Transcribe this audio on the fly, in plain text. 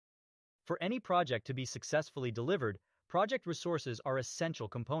For any project to be successfully delivered, project resources are essential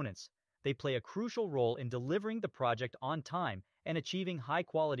components. They play a crucial role in delivering the project on time and achieving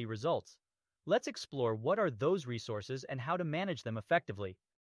high-quality results. Let's explore what are those resources and how to manage them effectively.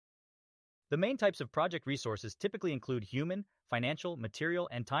 The main types of project resources typically include human, financial, material,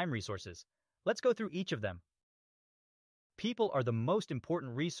 and time resources. Let's go through each of them. People are the most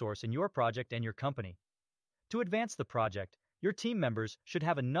important resource in your project and your company. To advance the project, your team members should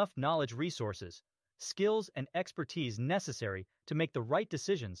have enough knowledge, resources, skills, and expertise necessary to make the right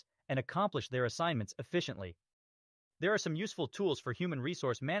decisions and accomplish their assignments efficiently. There are some useful tools for human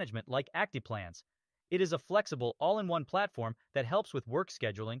resource management like actiPlans. It is a flexible, all-in-one platform that helps with work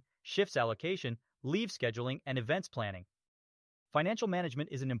scheduling, shifts allocation, leave scheduling, and events planning. Financial management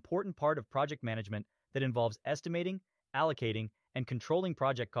is an important part of project management that involves estimating, allocating, and controlling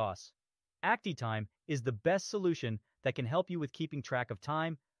project costs. actiTIME is the best solution that can help you with keeping track of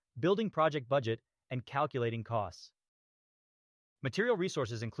time, building project budget, and calculating costs. Material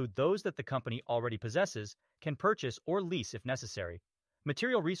resources include those that the company already possesses, can purchase or lease if necessary.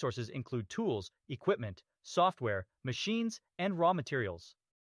 Material resources include tools, equipment, software, machines, and raw materials.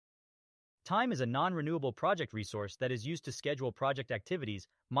 Time is a non-renewable project resource that is used to schedule project activities,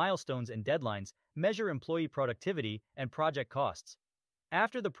 milestones and deadlines, measure employee productivity, and project costs.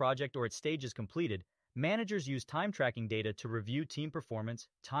 After the project or its stage is completed, managers use time tracking data to review team performance,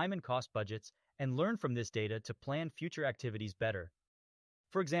 time and cost budgets, and learn from this data to plan future activities better.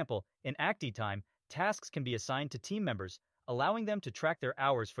 For example, in actiTIME, tasks can be assigned to team members, allowing them to track their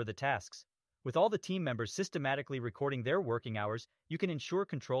hours for the tasks. With all the team members systematically recording their working hours, you can ensure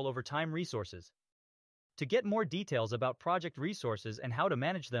control over time resources. To get more details about project resources and how to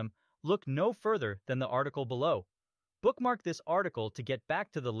manage them, look no further than the article below. Bookmark this article to get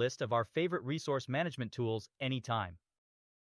back to the list of our favorite resource management tools anytime.